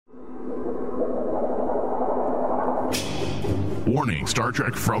Warning, Star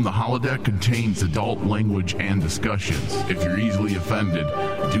Trek From the Holodeck contains adult language and discussions. If you're easily offended,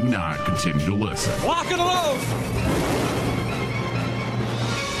 do not continue to listen. Lock and load!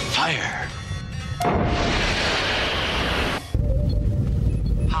 Fire!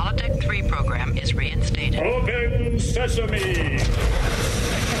 Holodeck 3 program is reinstated. Open sesame!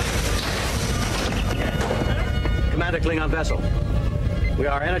 Commander Klingon vessel. We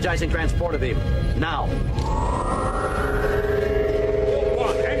are energizing transporter beam. Now.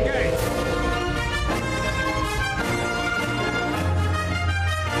 One, engage!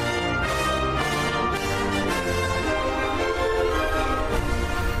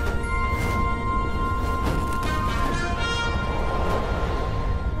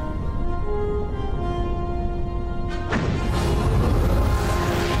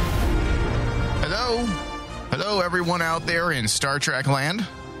 Hello, everyone out there in Star Trek land.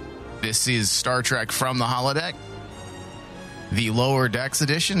 This is Star Trek From the Holodeck, the Lower Decks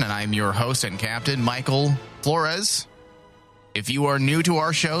edition, and I'm your host and captain, Michael Flores. If you are new to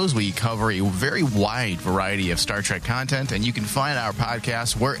our shows, we cover a very wide variety of Star Trek content, and you can find our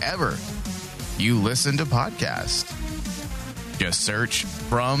podcast wherever you listen to podcasts. Just search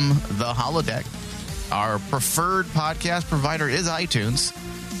From the Holodeck. Our preferred podcast provider is iTunes.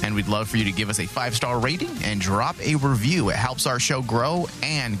 And we'd love for you to give us a 5-star rating and drop a review. It helps our show grow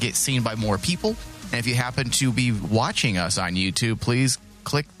and get seen by more people. And if you happen to be watching us on YouTube, please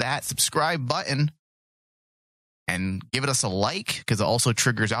click that subscribe button and give it us a like, because it also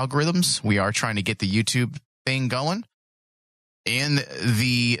triggers algorithms. We are trying to get the YouTube thing going. In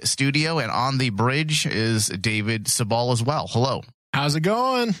the studio and on the bridge is David Sabal as well. Hello. How's it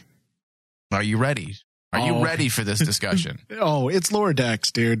going? Are you ready? Are you ready for this discussion? Oh, it's Lower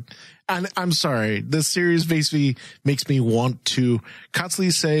Decks, dude. And I'm sorry. This series makes me want to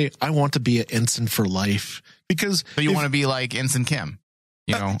constantly say, I want to be an ensign for life. Because so you want to be like Ensign Kim,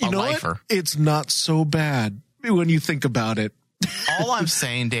 a lifer. What? It's not so bad when you think about it. All I'm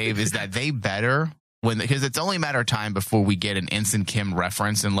saying, Dave, is that they better, because it's only a matter of time before we get an Ensign Kim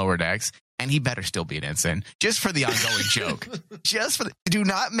reference in Lower Decks. And he better still be an ensign, just for the ongoing joke. Do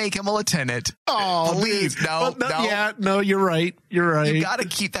not make him a lieutenant. Oh, please, no. Yeah, no, you're right. You're right. You got to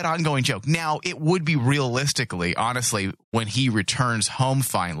keep that ongoing joke. Now, it would be realistically, honestly, when he returns home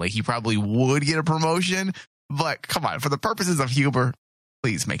finally, he probably would get a promotion. But come on, for the purposes of humor,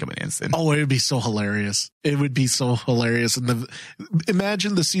 please make him an ensign. Oh, it would be so hilarious. It would be so hilarious. And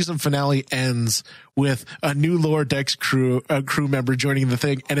imagine the season finale ends with a new Lower Decks crew member joining the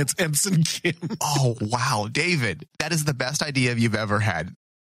thing, and it's Ensign Kim. Oh, wow. David, that is the best idea you've ever had.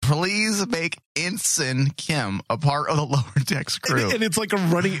 Please make Ensign Kim a part of the Lower Decks crew. And it's like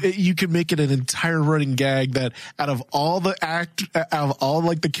you can make it an entire running gag that out of all the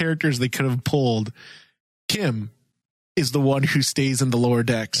characters they could have pulled, Kim is the one who stays in the Lower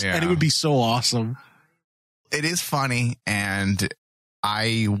Decks. Yeah. And it would be so awesome. It is funny, and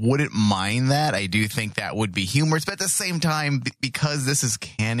I wouldn't mind that. I do think that would be humorous, but at the same time, because this is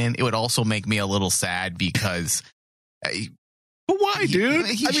canon, it would also make me a little sad because but why, dude?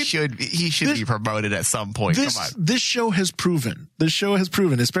 He should be promoted at some point. Come on. This show has proven,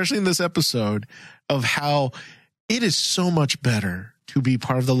 especially in this episode, of how it is so much better to be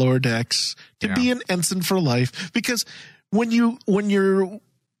part of the Lower Decks, to be an ensign for life. Because when you're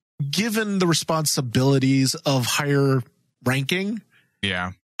given the responsibilities of higher ranking,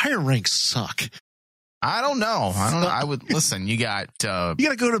 higher ranks suck. I don't know. I would listen. You got you got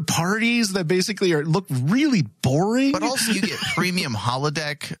to go to parties that basically look really boring, but also you get premium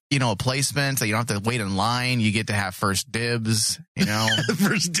holodeck, placements that you don't have to wait in line. You get to have first dibs.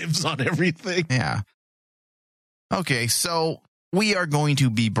 First dibs on everything. Yeah. Okay, so we are going to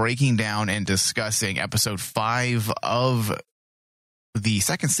be breaking down and discussing episode 5 of the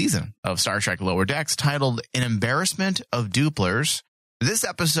second season of Star Trek Lower Decks, titled An Embarrassment of Dooplers. This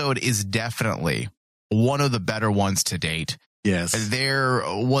episode is definitely one of the better ones to date. Yes. There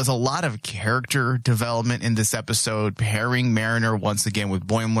was a lot of character development in this episode, pairing Mariner once again with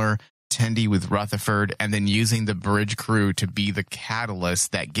Boimler, Tendi with Rutherford, and then using the bridge crew to be the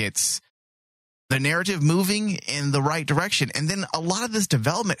catalyst that gets the narrative moving in the right direction. And then a lot of this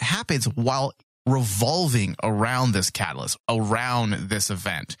development happens while revolving around this catalyst, around this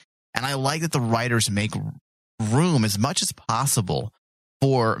event. And I like that the writers make room as much as possible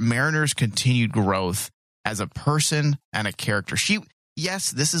for Mariner's continued growth as a person and a character.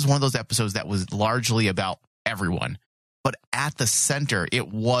 Yes, this is one of those episodes that was largely about everyone, but at the center, it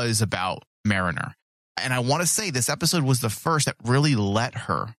was about Mariner. And I want to say this episode was the first that really let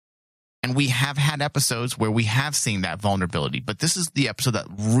her. And we have had episodes where we have seen that vulnerability, but this is the episode that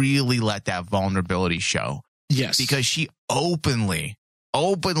really let that vulnerability show. Yes. Because she openly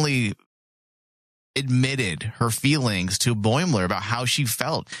admitted her feelings to Boimler about how she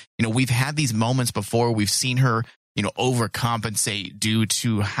felt. You know, we've had these moments before. We've seen her, you know, overcompensate due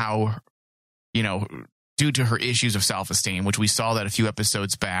to how, you know, due to her issues of self-esteem, which we saw that a few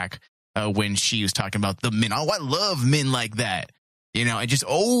episodes back when she was talking about the men. Oh, I love men like that, you know, and just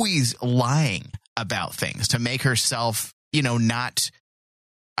always lying about things to make herself, you know, not,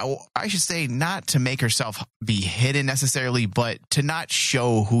 I should say not to make herself be hidden necessarily, but to not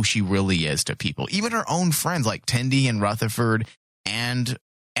show who she really is to people, even her own friends like Tendi and Rutherford and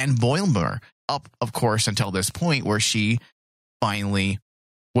Boimler, up, of course, until this point where she finally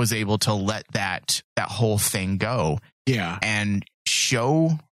was able to let that whole thing go. Yeah. And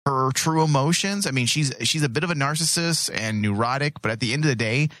show her true emotions. I mean, she's a bit of a narcissist and neurotic, but at the end of the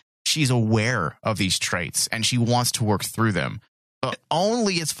day, she's aware of these traits and she wants to work through them, but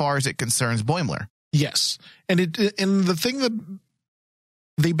only as far as it concerns Boimler. Yes. And the thing that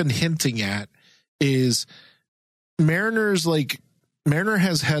they've been hinting at is Mariner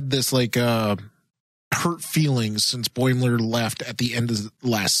has had this like hurt feelings since Boimler left at the end of the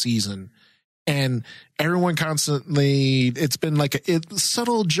last season. And everyone constantly, it's been like a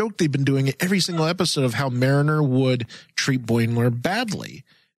subtle joke they've been doing every single episode of how Mariner would treat Boimler badly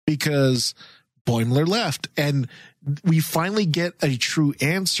because Boimler left. And we finally get a true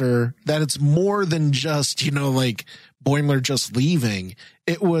answer that it's more than just, you know, like Boimler just leaving.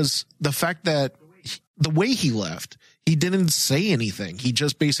 It was the fact that the way he left, he didn't say anything. He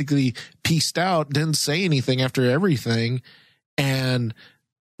just basically peaced out, didn't say anything after everything. And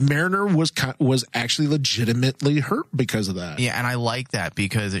Mariner was actually legitimately hurt because of that. Yeah, and I like that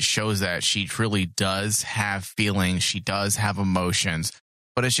because it shows that she truly does have feelings. She does have emotions,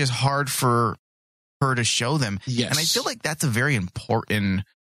 but it's just hard for her to show them. Yes. And I feel like that's a very important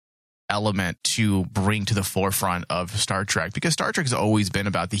element to bring to the forefront of Star Trek, because Star Trek has always been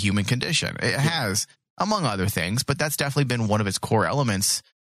about the human condition. It has, among other things, but that's definitely been one of its core elements.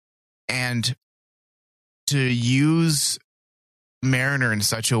 And to use Mariner in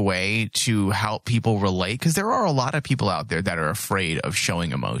such a way to help people relate, because there are a lot of people out there that are afraid of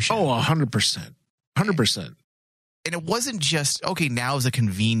showing emotion. Oh, 100%. 100%. And it wasn't just, okay, now is a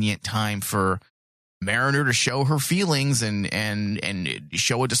convenient time for Mariner to show her feelings and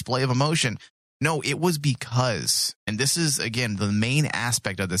show a display of emotion. No, it was because, and this is, again, the main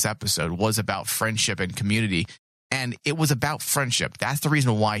aspect of this episode was about friendship and community. And it was about friendship. That's the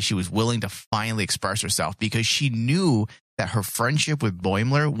reason why she was willing to finally express herself, because she knew that her friendship with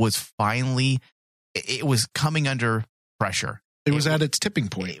Boimler was finally, it was coming under pressure. It was at its tipping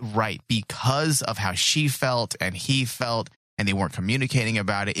point. Right. Because of how she felt and he felt, and they weren't communicating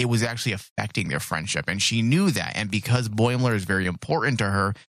about it. It was actually affecting their friendship. And she knew that. And because Boimler is very important to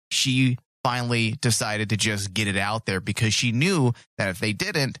her, she finally decided to just get it out there, because she knew that if they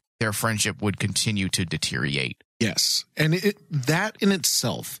didn't, their friendship would continue to deteriorate. Yes. And that in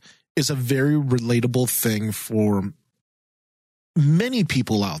itself is a very relatable thing for many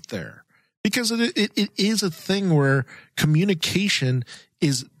people out there, because it is a thing where communication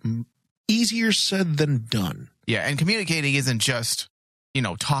is easier said than done. Yeah. And communicating isn't just, you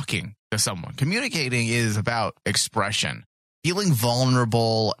know, talking to someone. Communicating is about expression, feeling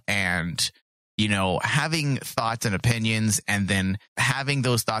vulnerable, and, you know, having thoughts and opinions, and then having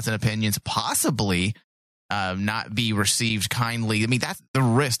those thoughts and opinions possibly not be received kindly. I mean, that's the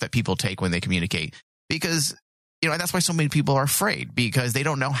risk that people take when they communicate, because, you know, and that's why so many people are afraid, because they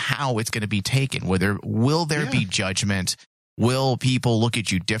don't know how it's going to be taken. Will there be judgment? Will people look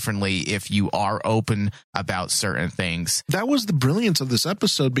at you differently if you are open about certain things? That was the brilliance of this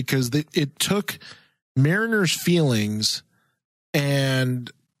episode, because it took Mariner's feelings,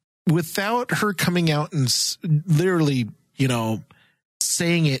 and without her coming out and literally, you know,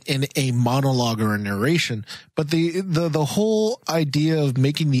 saying it in a monologue or a narration, but the whole idea of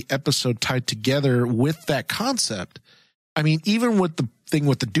making the episode tied together with that concept. I mean, even with the thing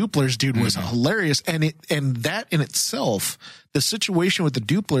with the Dooplers, dude, was hilarious. And that in itself, the situation with the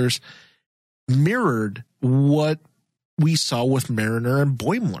Dooplers mirrored what we saw with Mariner and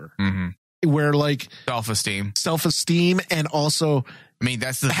Boimler, where like self-esteem, and also, I mean,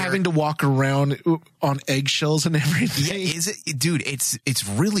 that's having to walk around on eggshells and everything. Yeah, is it, dude? It's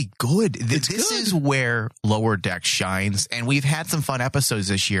really good. This is where Lower Deck shines, and we've had some fun episodes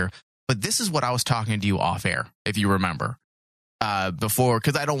this year. But this is what I was talking to you off air, if you remember, before,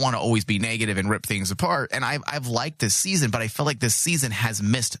 because I don't want to always be negative and rip things apart. And I've liked this season, but I feel like this season has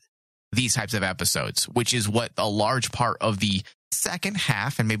missed these types of episodes, which is what a large part of the second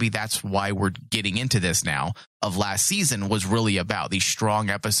half, and maybe that's why we're getting into this now, of last season was really about these strong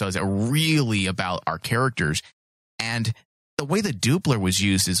episodes that were really about our characters and the way the Doopler was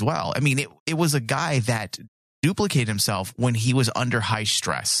used as well. I mean, it was a guy that duplicated himself when he was under high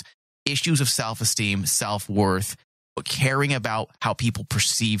stress, issues of self-esteem, self-worth, caring about how people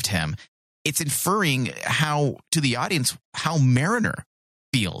perceived him. It's inferring how, to the audience, how Mariner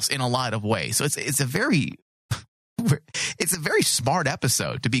feels in a lot of ways. So it's a very smart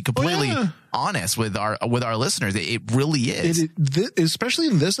episode, to be completely honest with our listeners. It really is. Especially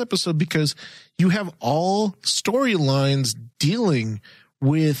in this episode, because you have all storylines dealing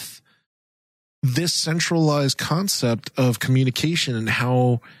with this centralized concept of communication and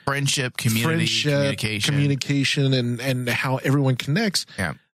how friendship, communication, and how everyone connects.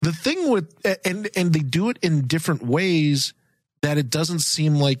 Yeah. The thing with, and they do it in different ways that it doesn't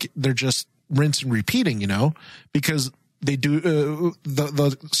seem like they're just rinse and repeating, because they do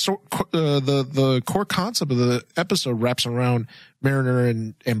the core concept of the episode wraps around Mariner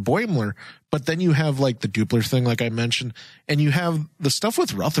and Boimler, but then you have like the Doopler thing, like I mentioned, and you have the stuff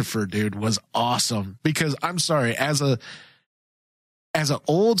with Rutherford, dude, was awesome. Because I'm sorry, as an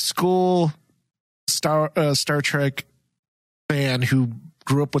old school Star Trek fan who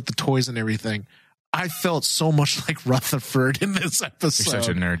grew up with the toys and everything, I felt so much like Rutherford in this episode. You're such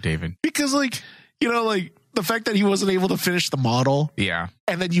a nerd, David. Because the fact that he wasn't able to finish the model. Yeah.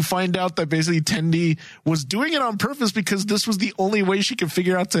 And then you find out that basically Tendi was doing it on purpose because this was the only way she could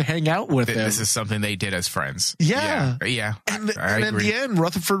figure out to hang out with him. This is something they did as friends. Yeah. Yeah. And in the end,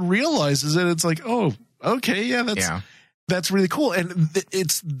 Rutherford realizes it. It's like, oh, okay. Yeah. That's really cool. And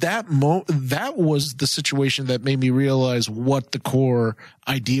it's that was the situation that made me realize what the core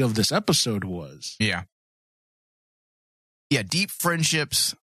idea of this episode was. Yeah. Yeah. Deep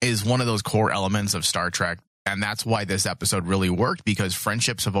friendships is one of those core elements of Star Trek. And that's why this episode really worked, because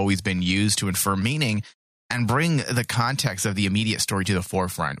friendships have always been used to infer meaning and bring the context of the immediate story to the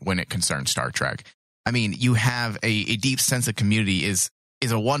forefront when it concerns Star Trek. I mean, you have a deep sense of community is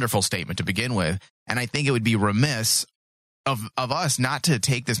a wonderful statement to begin with. And I think it would be remiss of us not to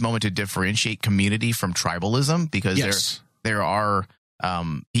take this moment to differentiate community from tribalism, because there are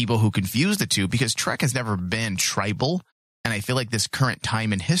people who confuse the two, because Trek has never been tribal. And I feel like this current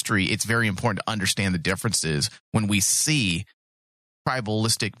time in history, it's very important to understand the differences when we see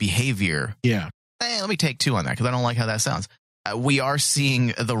tribalistic behavior. Yeah. Let me take two on that, because I don't like how that sounds. We are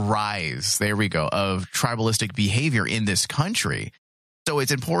seeing the rise, there we go, of tribalistic behavior in this country. So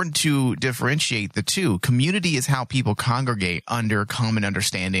it's important to differentiate the two. Community is how people congregate under common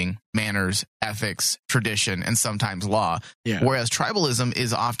understanding, manners, ethics, tradition, and sometimes law. Yeah. Whereas tribalism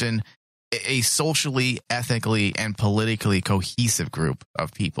is often a socially, ethically, and politically cohesive group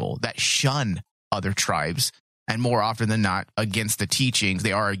of people that shun other tribes, and more often than not, against the teachings.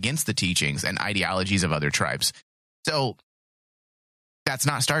 They are against the teachings and ideologies of other tribes. So that's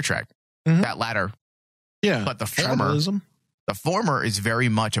not Star Trek. Mm-hmm. That latter. Yeah. But the former is very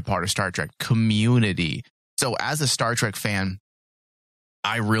much a part of Star Trek community. So as a Star Trek fan,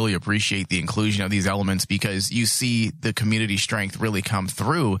 I really appreciate the inclusion of these elements, because you see the community strength really come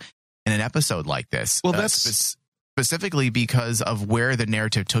through in an episode like this. Well, that's specifically because of where the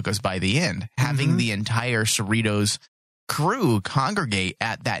narrative took us by the end. Mm-hmm. Having the entire Cerritos crew congregate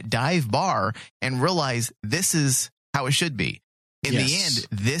at that dive bar and realize this is how it should be. In the end,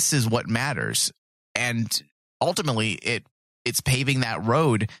 this is what matters. And ultimately, it's paving that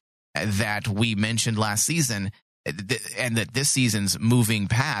road that we mentioned last season, and that this season's moving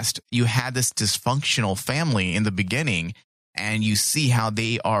past. You had this dysfunctional family in the beginning, and you see how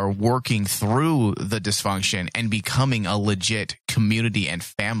they are working through the dysfunction and becoming a legit community and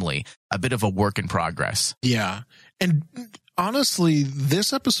family, a bit of a work in progress. Yeah. And honestly,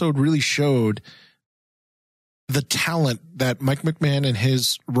 this episode really showed the talent that Mike McMahon and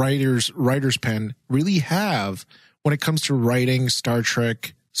his writer's pen really have when it comes to writing Star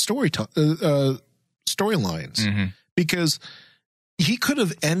Trek storylines. Mm-hmm. Because he could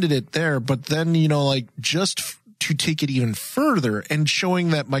have ended it there, but then, just to take it even further and showing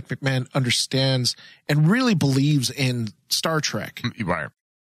that Mike McMahon understands and really believes in Star Trek. Right.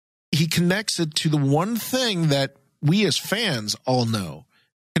 He connects it to the one thing that we as fans all know,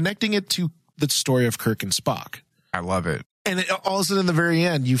 connecting it to the story of Kirk and Spock. I love it. And all of a sudden in the very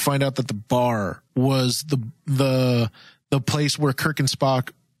end, you find out that the bar was the place where Kirk and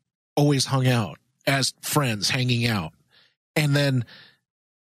Spock always hung out as friends, hanging out. And then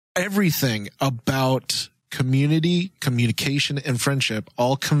everything about community, communication, and friendship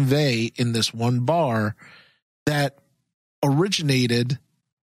all convey in this one bar that originated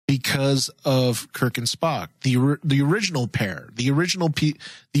because of Kirk and Spock, the original pair, the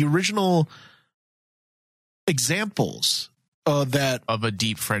original examples of a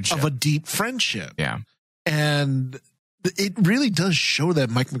deep friendship. Yeah. And it really does show that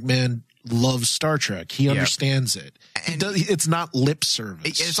Mike McMahon loves Star Trek. He understands it. It's not lip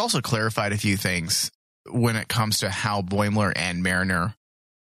service. It's also clarified a few things when it comes to how Boimler and Mariner,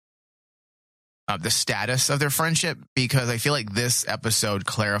 the status of their friendship, because I feel like this episode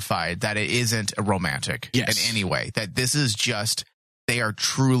clarified that it isn't a romantic in any way, that this is just, they are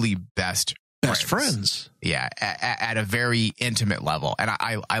truly best friends. Yeah, at a very intimate level. And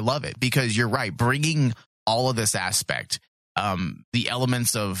I love it, because you're right, bringing all of this aspect, the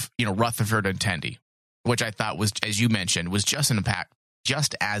elements of, Rutherford and Tendi, which I thought was, as you mentioned, was just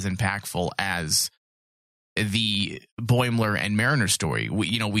as impactful as the Boimler and Mariner story.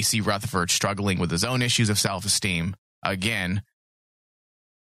 We see Rutherford struggling with his own issues of self-esteem. Again,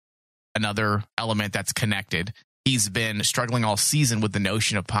 another element that's connected. He's been struggling all season with the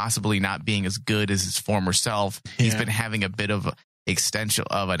notion of possibly not being as good as his former self. Yeah. He's been having a bit of an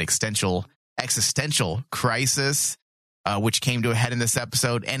existential crisis, which came to a head in this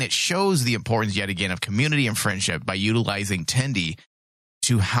episode. And it shows the importance yet again of community and friendship by utilizing Tendi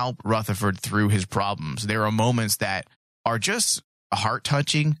to help Rutherford through his problems. There are moments that are just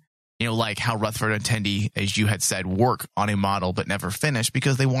heart-touching, like how Rutherford and Tendi, as you had said, work on a model but never finish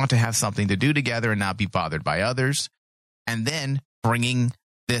because they want to have something to do together and not be bothered by others. And then bringing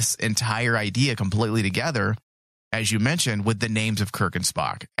this entire idea completely together, as you mentioned, with the names of Kirk and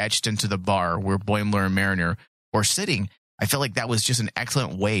Spock etched into the bar where Boimler and Mariner were sitting. I feel like that was just an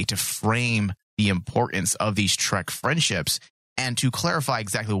excellent way to frame the importance of these Trek friendships and to clarify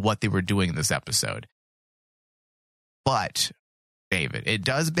exactly what they were doing in this episode. But, David, it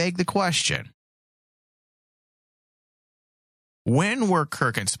does beg the question, when were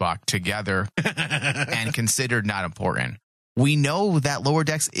Kirk and Spock together and considered not important? We know that Lower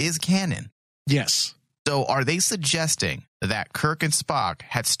Decks is canon. Yes. So are they suggesting that Kirk and Spock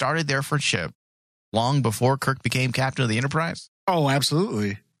had started their friendship long before Kirk became captain of the Enterprise? Oh,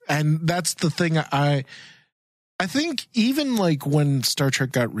 absolutely. And that's the thing. I think even like when Star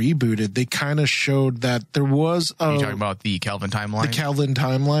Trek got rebooted, they kind of showed that there was Are you talking about the Kelvin timeline? The Kelvin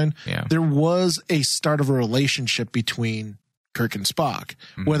timeline. Yeah. There was a start of a relationship between Kirk and Spock,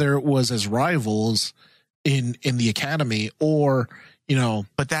 whether it was as rivals in the Academy or,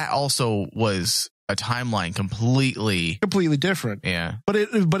 But that also was a timeline completely different. Yeah. But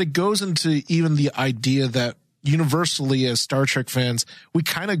it goes into even the idea that universally as Star Trek fans, we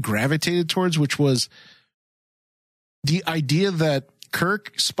kind of gravitated towards, which was the idea that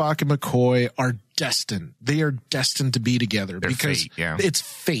Kirk, Spock, and McCoy are destined. They are destined to be together. They're because fate, yeah. It's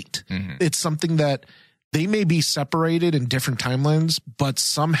fate. Mm-hmm. It's something that they may be separated in different timelines, but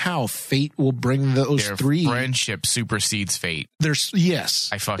somehow fate will bring those Their three. Friendship supersedes fate.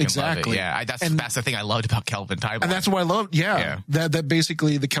 Yes. I fucking exactly. love it. Yeah. That's the thing I loved about Kelvin timeline. And that's what I loved. Yeah. That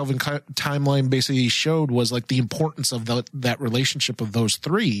basically the Kelvin timeline basically showed was like the importance of that relationship of those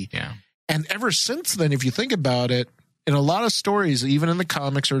three. Yeah. And ever since then, if you think about it, in a lot of stories, even in the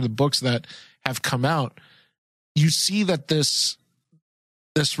comics or the books that have come out, you see that this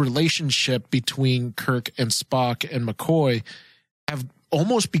relationship between Kirk and Spock and McCoy have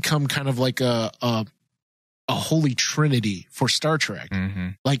almost become kind of like a holy trinity for Star Trek. Mm-hmm.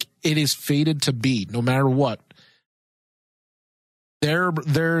 Like it is fated to be, no matter what. Their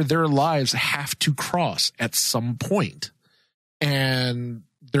lives have to cross at some point, and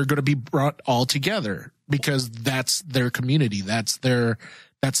they're going to be brought all together because that's their community, that's their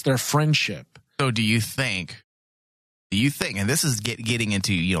friendship. So do you think, and this is getting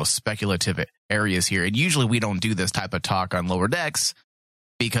into, speculative areas here, and usually we don't do this type of talk on Lower Decks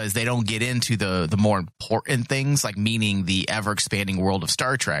because they don't get into the more important things, like meaning the ever-expanding world of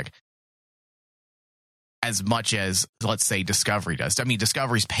Star Trek, as much as, let's say, Discovery does. I mean,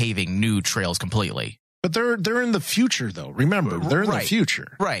 Discovery's paving new trails completely. But they're in the future, though. Remember, they're in the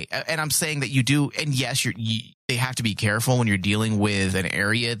future. Right. And I'm saying that you do, and yes, they have to be careful when you're dealing with an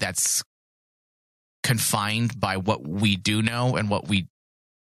area that's confined by what we do know and what we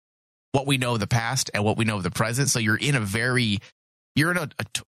know of the past and what we know of the present. So you're in a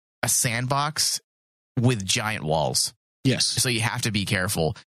sandbox with giant walls. Yes. So you have to be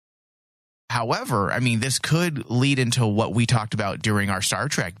careful. However, I mean, this could lead into what we talked about during our Star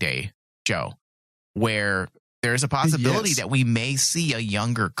Trek Day show, where there's a possibility that we may see a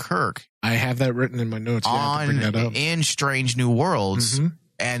younger Kirk. I have that written in my notes. In Strange New Worlds,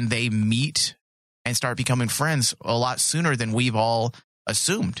 and they meet and start becoming friends a lot sooner than we've all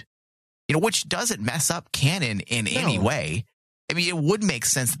assumed. Which doesn't mess up canon in any way. I mean, it would make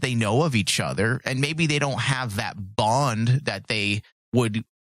sense that they know of each other, and maybe they don't have that bond that they would.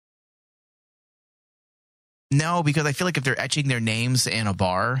 No, because I feel like if they're etching their names in a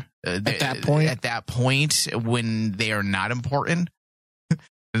bar at that point when they are not important,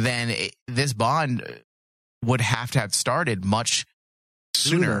 then this bond would have to have started much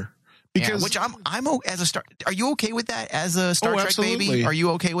sooner. Because which I'm as a Star. Are you okay with that as a Star Trek baby? Are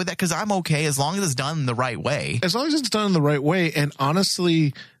you okay with that? Because I'm okay as long as it's done the right way. As long as it's done in the right way, and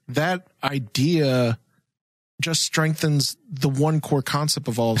honestly, that idea just strengthens the one core concept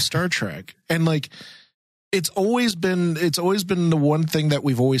of all of Star Trek. And like, it's always been the one thing that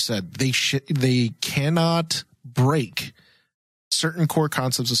we've always said: they cannot break certain core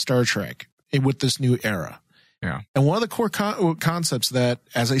concepts of Star Trek with this new era. Yeah. And one of the core concepts that,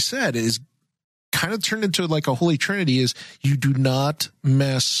 as I said, is kind of turned into like a holy trinity is you do not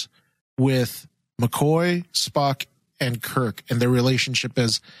mess with McCoy, Spock, and Kirk and their relationship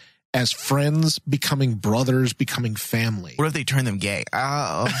as friends, becoming brothers, becoming family. What if they turn them gay?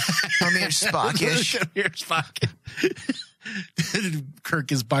 Oh, come here, Spockish. Come here, Spock.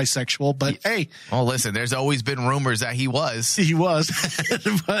 Kirk is bisexual, but hey. Well, listen, there's always been rumors that he was.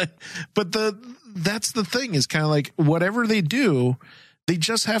 but that's the thing is kind of like whatever they do, they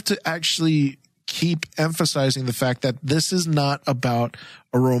just have to actually keep emphasizing the fact that this is not about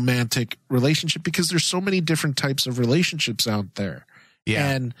a romantic relationship because there's so many different types of relationships out there.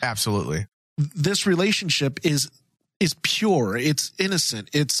 Yeah, and absolutely. This relationship is pure. It's innocent.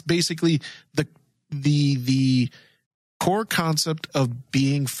 It's basically the core concept of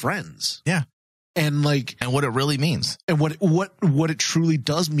being friends. Yeah. And what it really means. And what it truly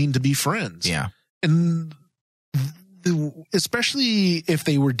does mean to be friends. Yeah. And especially if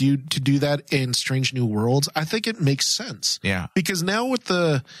they were to do that in Strange New Worlds, I think it makes sense. Yeah. Because now with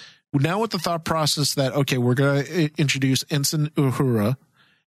the thought process that, okay, we're going to introduce Ensign Uhura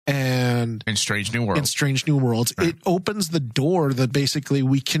and in Strange New Worlds, right. It opens the door that basically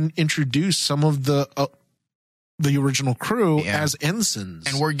we can introduce some of the original crew as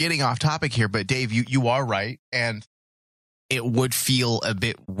ensigns. And we're getting off topic here, but Dave, you are right. And it would feel a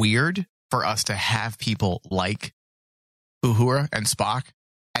bit weird for us to have people like Uhura and Spock,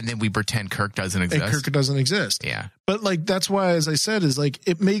 and then we pretend Kirk doesn't exist. And Kirk doesn't exist. Yeah. But like, that's why, as I said, is like,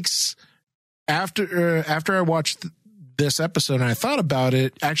 it makes after I watched this episode and I thought about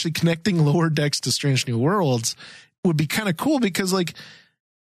it, actually connecting Lower Decks to Strange New Worlds would be kind of cool because like,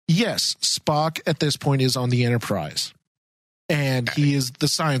 yes, Spock at this point is on the Enterprise and he is the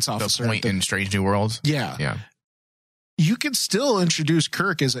science officer. The point in Strange New Worlds. Yeah. Yeah. You can still introduce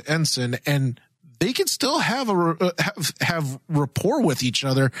Kirk as an ensign and they can still have have rapport with each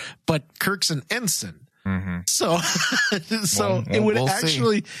other, but Kirk's an ensign. Mm-hmm. So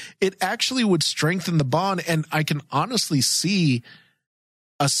it actually would strengthen the bond. And I can honestly see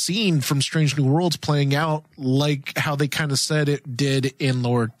a scene from Strange New Worlds playing out like how they kind of said it did in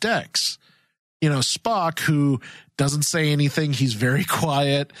Lower Decks. You know, Spock, who doesn't say anything, he's very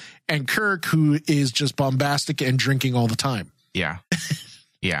quiet, and Kirk, who is just bombastic and drinking all the time. Yeah.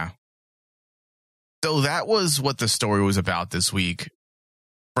 Yeah. So that was what the story was about this week.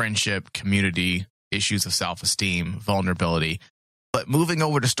 Friendship, community, issues of self-esteem, vulnerability. But moving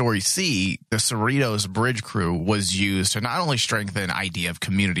over to story C, the Cerritos bridge crew was used to not only strengthen the idea of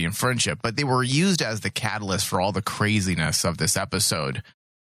community and friendship, but they were used as the catalyst for all the craziness of this episode,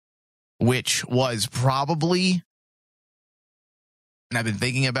 which was probably, and I've been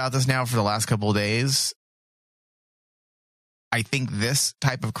thinking about this now for the last couple of days, I think this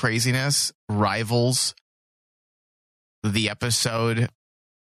type of craziness rivals the episode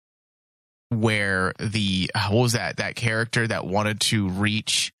where what was that character that wanted to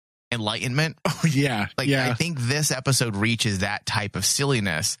reach enlightenment? Oh, yeah. I think this episode reaches that type of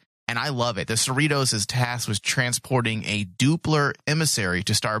silliness, and I love it. The Cerritos' task was transporting a Doopler emissary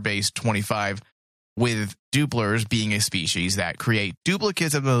to Starbase 25, with Dooplers being a species that create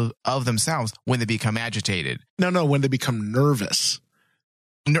duplicates of themselves when they become agitated. No, when they become nervous.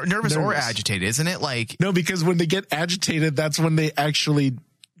 Nervous or agitated, isn't it? No, because when they get agitated, that's when they actually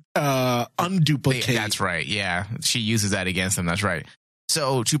unduplicate. That's right. Yeah. She uses that against them. That's right.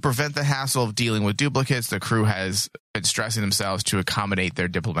 So to prevent the hassle of dealing with duplicates, the crew has been stressing themselves to accommodate their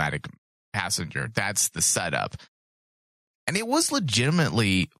diplomatic passenger. That's the setup. And it was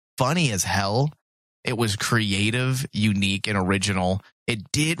legitimately funny as hell. It was creative, unique, and original.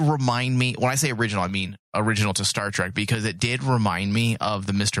 It did remind me, when I say original, I mean original to Star Trek, because it did remind me of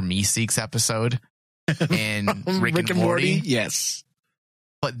the Mr. Meeseeks episode in Rick and Morty. Yes.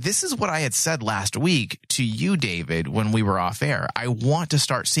 But this is what I had said last week to you, David, when we were off air. I want to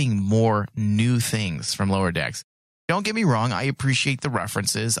start seeing more new things from Lower Decks. don't get me wrong. I appreciate the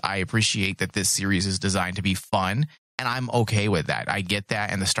references. I appreciate that this series is designed to be fun, and I'm okay with that. I get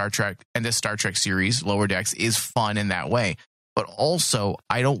that. And this Star Trek series, Lower Decks, is fun in that way. But also,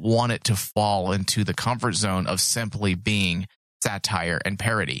 I don't want it to fall into the comfort zone of simply being satire and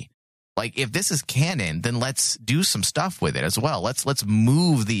parody. Like, if this is canon, then let's do some stuff with it as well. Let's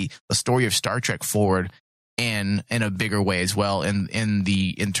move the story of Star Trek forward in a bigger way as well,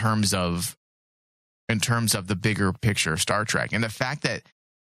 in terms of the bigger picture of Star Trek. And the fact that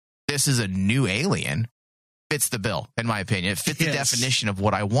this is a new alien fits the bill, in my opinion. It fits the definition of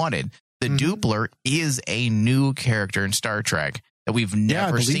what I wanted. The Doopler is a new character in Star Trek that we've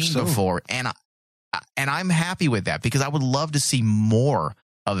never seen before. And I'm happy with that, because I would love to see more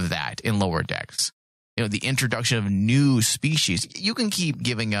of that in Lower Decks. You know, the introduction of new species. You can keep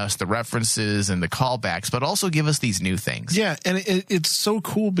giving us the references and the callbacks, but also give us these new things. Yeah, and it's so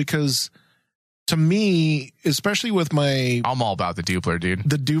cool because, to me, especially with I'm all about the Doopler, dude.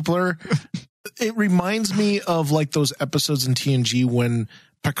 The Doopler, it reminds me of like those episodes in TNG when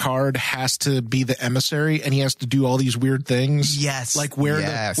Picard has to be the emissary and he has to do all these weird things. Yes. Like wear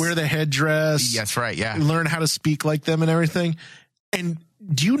the headdress. Yes, right, yeah. Learn how to speak like them and everything. And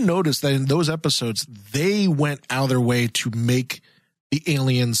do you notice that in those episodes, they went out of their way to make the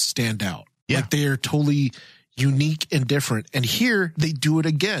aliens stand out? Yeah. Like they are totally unique and different. And here they do it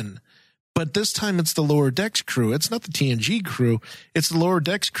again. But this time it's the Lower Decks crew. It's not the TNG crew. It's the Lower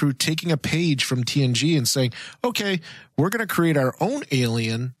Decks crew taking a page from TNG and saying, okay, we're going to create our own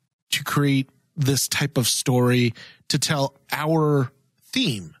alien to create this type of story to tell our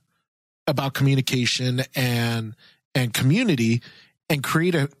theme about communication and community, and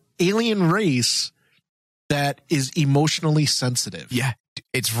create an alien race that is emotionally sensitive. Yeah,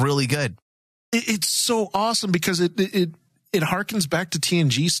 it's really good. It's so awesome because it harkens back to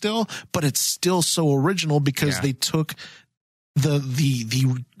TNG still, but it's still so original because they took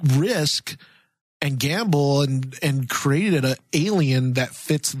the risk and gamble and created an alien that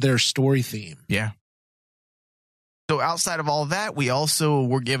fits their story theme. Yeah. So outside of all of that, we also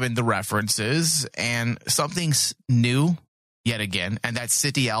were given the references and something's new yet again, and that's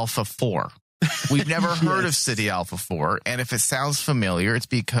City Alpha 4. We've never heard of City Alpha 4, and if it sounds familiar, it's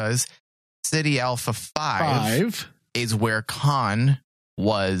because City Alpha 5 is where Khan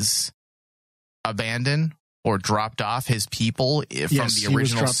was abandoned or dropped off his people from the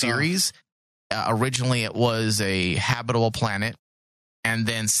original series. Originally, it was a habitable planet, and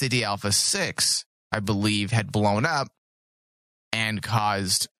then City Alpha 6, I believe, had blown up and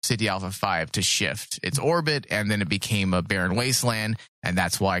caused City Alpha 5 to shift its orbit, and then it became a barren wasteland, and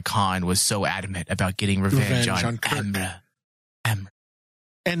that's why Khan was so adamant about getting revenge on Emra.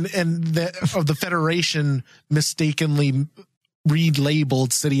 And the Federation mistakenly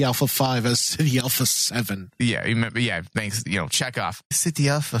relabeled City Alpha 5 as City Alpha 7. Yeah, thanks. Check off City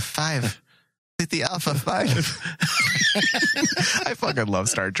Alpha 5. City Alpha 5. I fucking love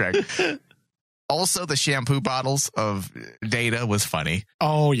Star Trek. Also, the shampoo bottles of Data was funny.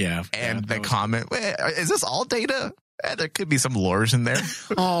 Oh, yeah. And the comment, is this all Data? There could be some lures in there.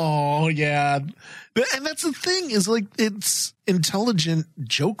 Oh, yeah. And that's the thing, is like, it's intelligent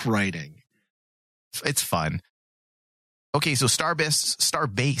joke writing. It's fun. Okay, so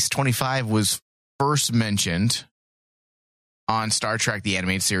Starbase 25 was first mentioned on Star Trek, the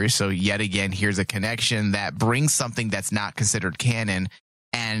animated series. So yet again, here's a connection that brings something that's not considered canon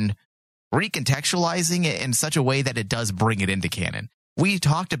and recontextualizing it in such a way that it does bring it into canon. We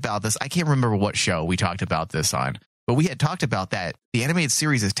talked about this. I can't remember what show we talked about this on, but we had talked about that. The animated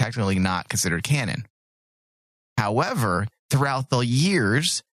series is technically not considered canon. However, throughout the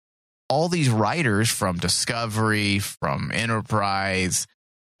years, all these writers from Discovery, from Enterprise,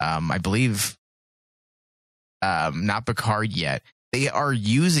 I believe, not Picard yet, they are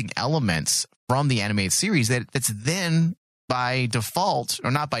using elements from the animated series that's then by default,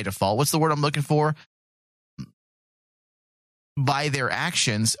 or not by default, what's the word I'm looking for? By their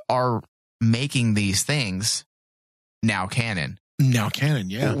actions are making these things now canon. Now canon,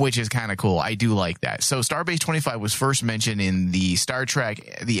 yeah. Which is kind of cool. I do like that. So Starbase 25 was first mentioned in the Star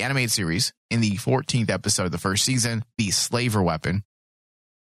Trek, the animated series, in the 14th episode of the first season, the Slaver Weapon.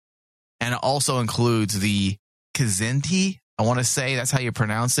 And it also includes the Kzinti, I want to say that's how you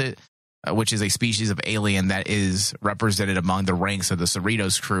pronounce it, which is a species of alien that is represented among the ranks of the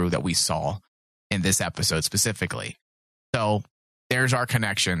Cerritos crew that we saw in this episode specifically. So there's our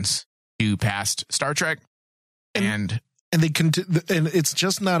connections to past Star Trek. And it's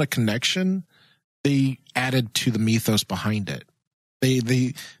just not a connection. They added to the mythos behind it.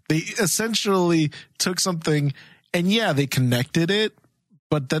 They essentially took something and they connected it,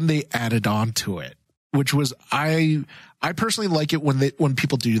 but then they added on to it. which was I personally like it when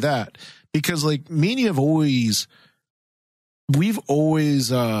people do that, because like me and you we've always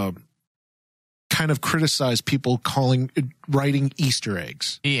kind of criticized people writing Easter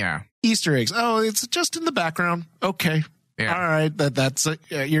eggs. Yeah. Easter eggs. Oh, it's just in the background. Okay. Yeah. All right. That's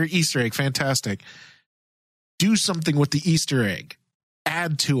your Easter egg. Fantastic. Do something with the Easter egg.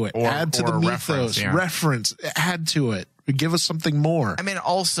 Add to it. Add to the mythos. Reference. Add to it. Give us something more. I mean,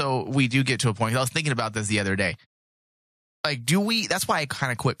 also, we do get to a point. I was thinking about this the other day. Like, that's why I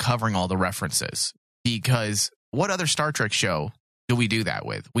kind of quit covering all the references. Because what other Star Trek show do we do that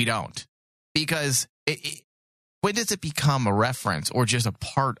with? We don't. Because when does it become a reference or just a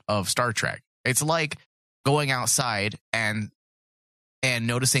part of Star Trek? It's like going outside and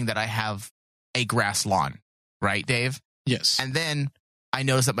noticing that I have a grass lawn, right, Dave? Yes. And then I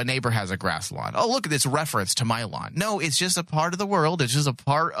notice that my neighbor has a grass lawn. Oh, look at this reference to my lawn. No, it's just a part of the world. It's just a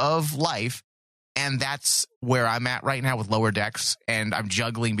part of life. And that's where I'm at right now with Lower Decks. And I'm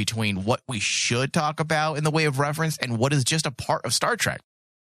juggling between what we should talk about in the way of reference and what is just a part of Star Trek.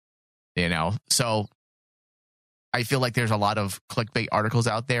 You know, so I feel like there's a lot of clickbait articles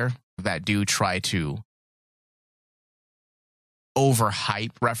out there that do try to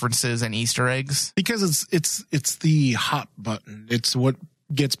overhype references and Easter eggs, because it's the hot button. It's what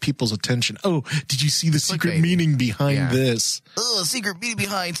gets people's attention. Oh, did you see the secret meaning behind this? Oh, secret meaning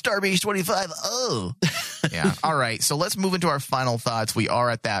behind Starbase 25. Oh, yeah. All right. So let's move into our final thoughts. We are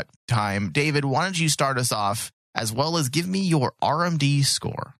at that time. David, why don't you start us off, as well as give me your RMD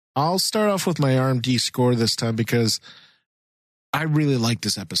score? I'll start off with my RMD score this time because I really like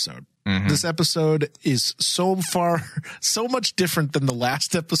this episode. Mm-hmm. This episode is so much different than the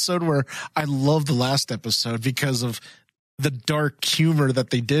last episode, where I love the last episode because of the dark humor that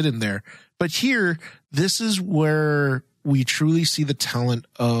they did in there. But here, this is where we truly see the talent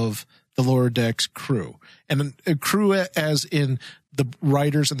of the Lower Decks crew, and a crew as in the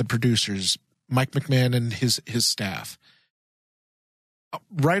writers and the producers, Mike McMahon and his staff.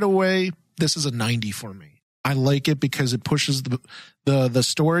 Right away, this is a 90 for me. I like it because it pushes the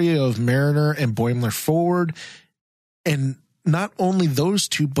story of Mariner and Boimler forward, and not only those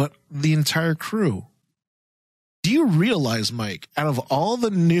two, but the entire crew. Do you realize, Mike, out of all the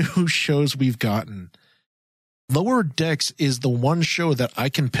new shows we've gotten, Lower Decks is the one show that I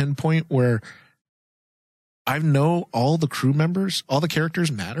can pinpoint where I know all the crew members, all the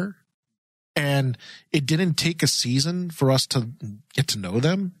characters matter, and it didn't take a season for us to get to know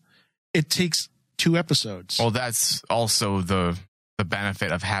them. It takes 2 episodes. Well, that's also the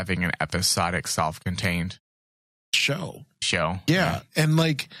benefit of having an episodic, self-contained show. Yeah. And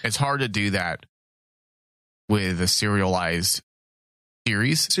like, it's hard to do that with a serialized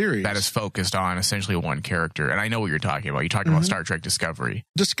series that is focused on essentially one character. And I know what you're talking about. You're talking about Star Trek Discovery.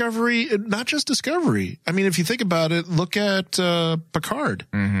 Not just Discovery. I mean, if you think about it, look at Picard.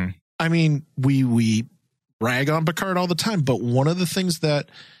 Mm-hmm. I mean, we rag on Picard all the time, but one of the things that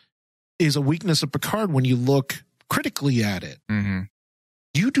is a weakness of Picard, when you look critically at it,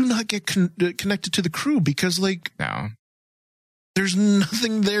 you do not get connected to the crew because, like, no, there's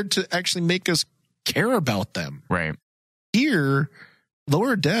nothing there to actually make us care about them. Right. Here,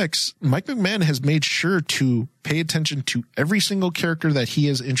 Lower Decks, Mike McMahon has made sure to pay attention to every single character that he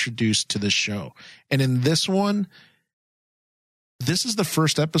has introduced to this show. And in this one, this is the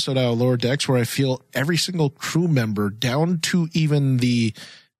first episode out of Lower Decks where I feel every single crew member, down to even the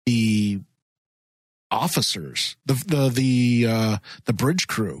officers, the bridge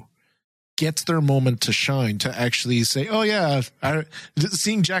crew, gets their moment to shine, to actually say, oh yeah,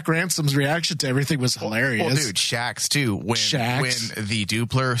 seeing Jack Ransom's reaction to everything was hilarious. Well, dude, Shax too. When the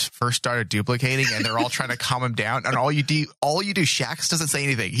Dooplers first started duplicating and they're all trying to calm him down, and all you do, Shax doesn't say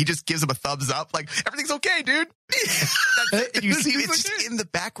anything. He just gives him a thumbs up, like, everything's okay, dude. And you see it's just in the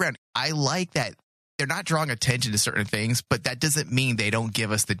background. I like that. They're not drawing attention to certain things, but that doesn't mean they don't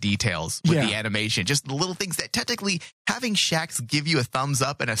give us the details with the animation. Just the little things that technically, having Shax give you a thumbs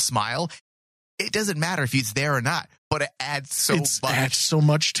up and a smile, it doesn't matter if he's there or not, but it adds so much. It adds so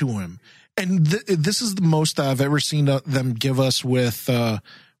much to him. And this is the most I've ever seen them give us with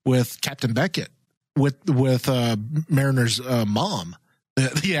Captain Beckett, with Mariner's mom,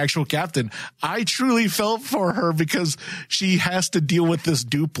 the actual captain. I truly felt for her because she has to deal with this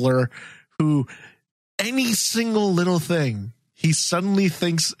Doopler who, any single little thing, he suddenly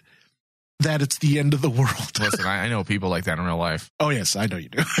thinks that it's the end of the world. Listen, I know people like that in real life. Oh, yes, I know you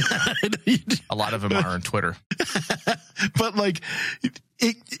do. I know you do. A lot of them are on Twitter. But, like,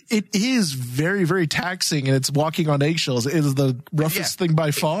 it is very, very taxing, and it's walking on eggshells. It is the roughest thing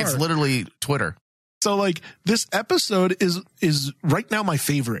by far. It's literally Twitter. So like this episode is right now my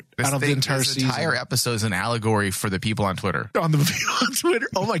favorite out of the entire season. This entire episode is an allegory for the people on Twitter. On Twitter.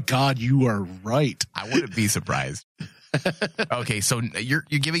 Oh my God, you are right. I wouldn't be surprised. Okay, so you're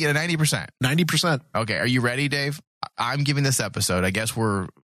giving it a 90%. 90%. Okay, are you ready, Dave? I'm giving this episode. I guess we're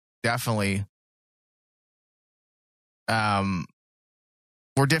definitely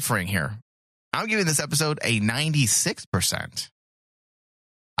we're differing here. I'm giving this episode a 96%.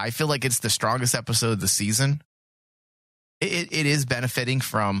 I feel like it's the strongest episode of the season. It is benefiting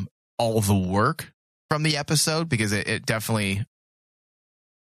from all the work from the episode because it definitely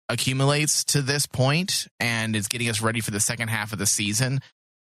accumulates to this point and it's getting us ready for the second half of the season.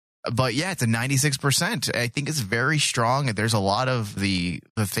 But yeah, it's a 96%. I think it's very strong. There's a lot of the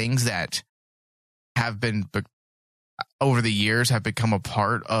things that have been over the years have become a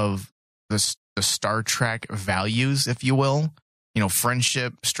part of the Star Trek values, if you will. You know,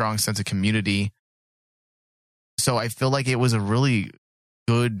 friendship, strong sense of community. So I feel like it was a really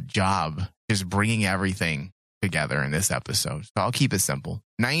good job just bringing everything together in this episode. So I'll keep it simple.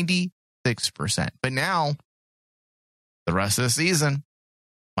 96%. But now, the rest of the season,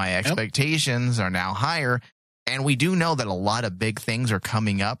 my expectations are now higher. And we do know that a lot of big things are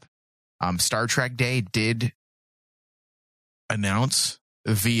coming up. Star Trek Day did announce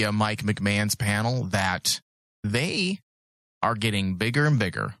via Mike McMahon's panel that they are getting bigger and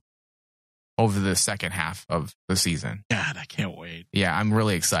bigger over the second half of the season. God, I can't wait. Yeah, I'm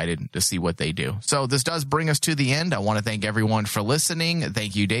really excited to see what they do. So this does bring us to the end. I want to thank everyone for listening.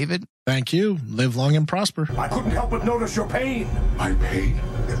 Thank you, David. Thank you. Live long and prosper. I couldn't help but notice your pain. My pain?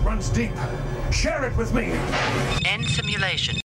 It runs deep. Share it with me. End simulation.